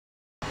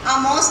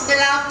our most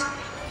beloved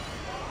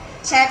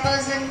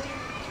chairperson,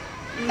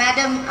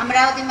 Madam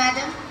Amravati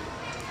Madam,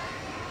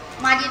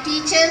 my dear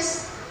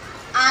teachers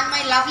and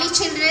my lovely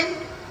children,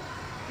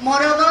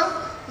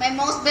 moreover, my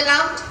most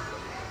beloved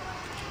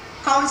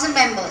council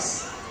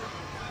members.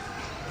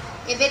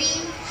 A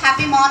very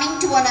happy morning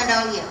to one and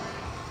all here.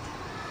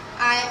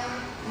 I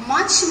am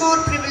much more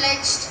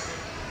privileged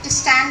to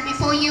stand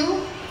before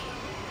you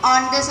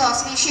on this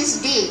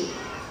auspicious day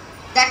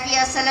that we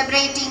are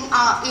celebrating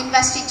our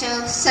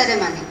investiture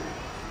ceremony.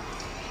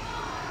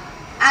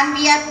 And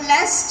we are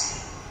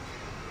blessed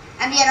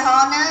and we are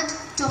honored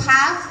to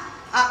have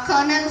our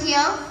colonel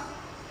here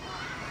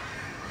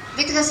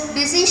with his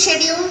busy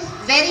schedule,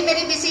 very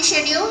busy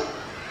schedule.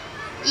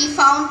 He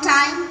found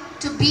time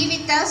to be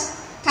with us.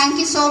 Thank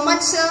you so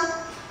much, sir,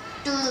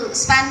 to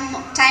spend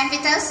time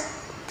with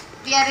us.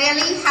 We are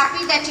really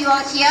happy that you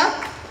are here.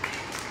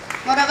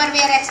 Moreover, we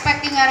are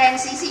expecting our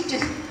NCC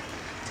too.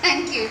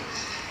 Thank you.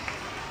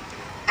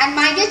 And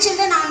my dear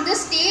children, on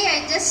this day,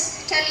 I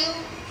just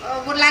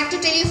would like to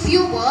tell you a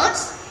few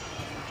words.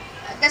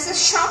 There's a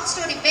short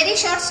story, very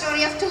short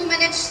story of 2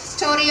 minutes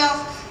story of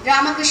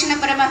Ramakrishna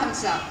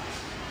Paramahamsa.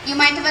 You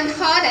might have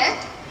heard it.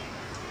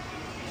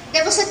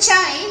 There was a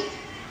child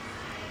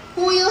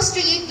who used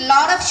to eat a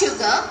lot of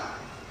sugar.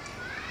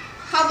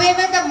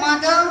 However, the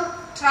mother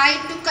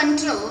tried to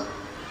control.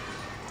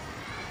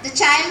 The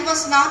child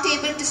was not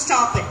able to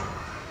stop it.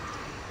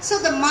 So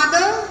the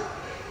mother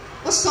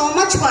was so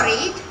much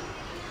worried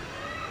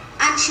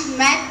and she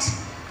met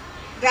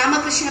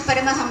Ramakrishna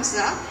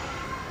Paramahamsa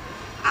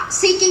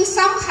seeking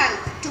some help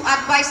to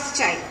advise the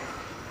child.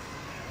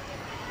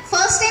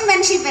 First time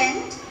when she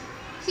went,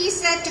 he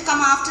said to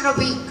come after a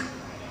week.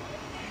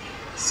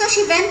 So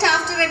she went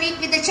after a week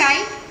with the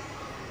child.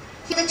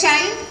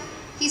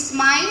 He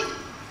smiled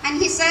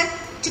and he said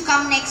to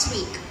come next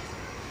week.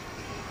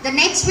 The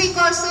next week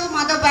also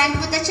mother went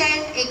with the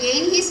child.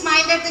 Again he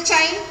smiled at the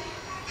child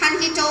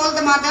and he told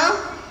the mother,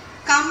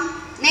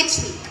 come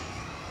next week.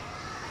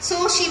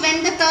 So she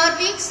went the third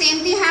week,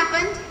 same thing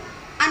happened.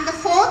 And the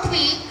fourth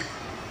week,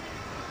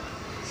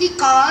 he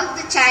called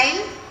the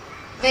child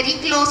very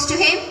close to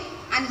him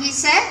and he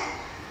said,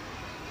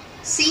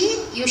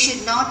 see, you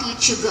should not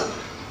eat sugar.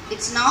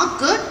 It's not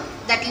good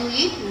that you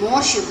eat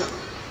more sugar.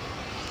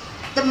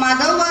 The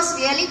mother was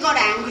really got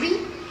angry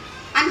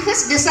and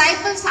his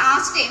disciples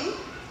asked him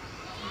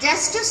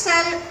just to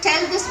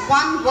tell this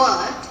one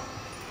word,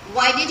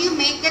 why did you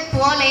make that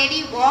poor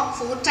lady walk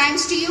 4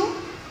 times to you?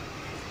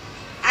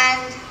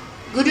 And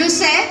Guru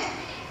said,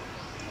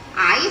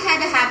 I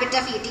had a habit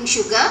of eating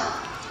sugar.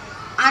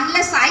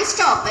 Unless I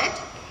stop it,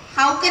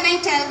 how can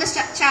I tell the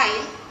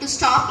child to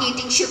stop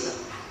eating sugar?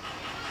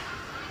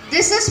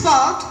 This is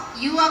what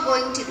you are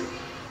going to do.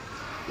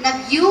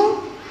 Now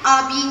you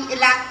are being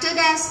elected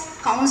as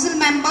council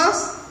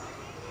members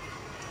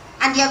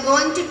and you are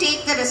going to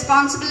take the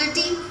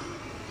responsibility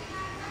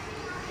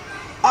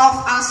of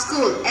our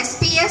school,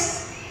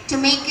 SPS, to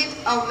make it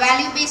a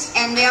value-based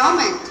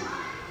environment.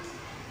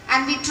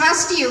 And we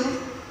trust you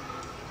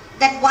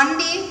that one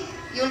day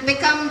you will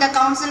become the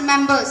council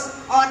members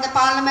or the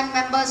parliament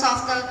members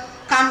of the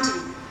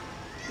country.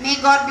 May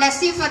God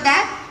bless you for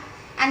that.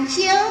 And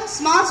here,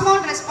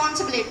 small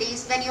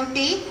responsibilities when you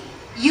take,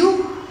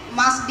 you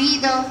must be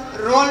the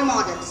role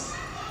models.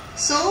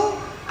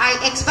 So, I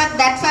expect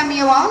that from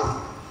you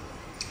all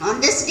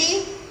on this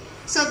day.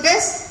 So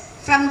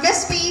from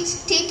this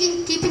speech,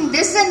 keeping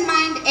this in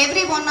mind,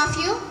 every one of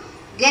you,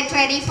 get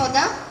ready for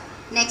the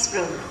next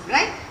program,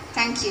 right?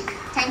 Thank you.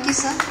 Thank you,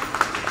 sir.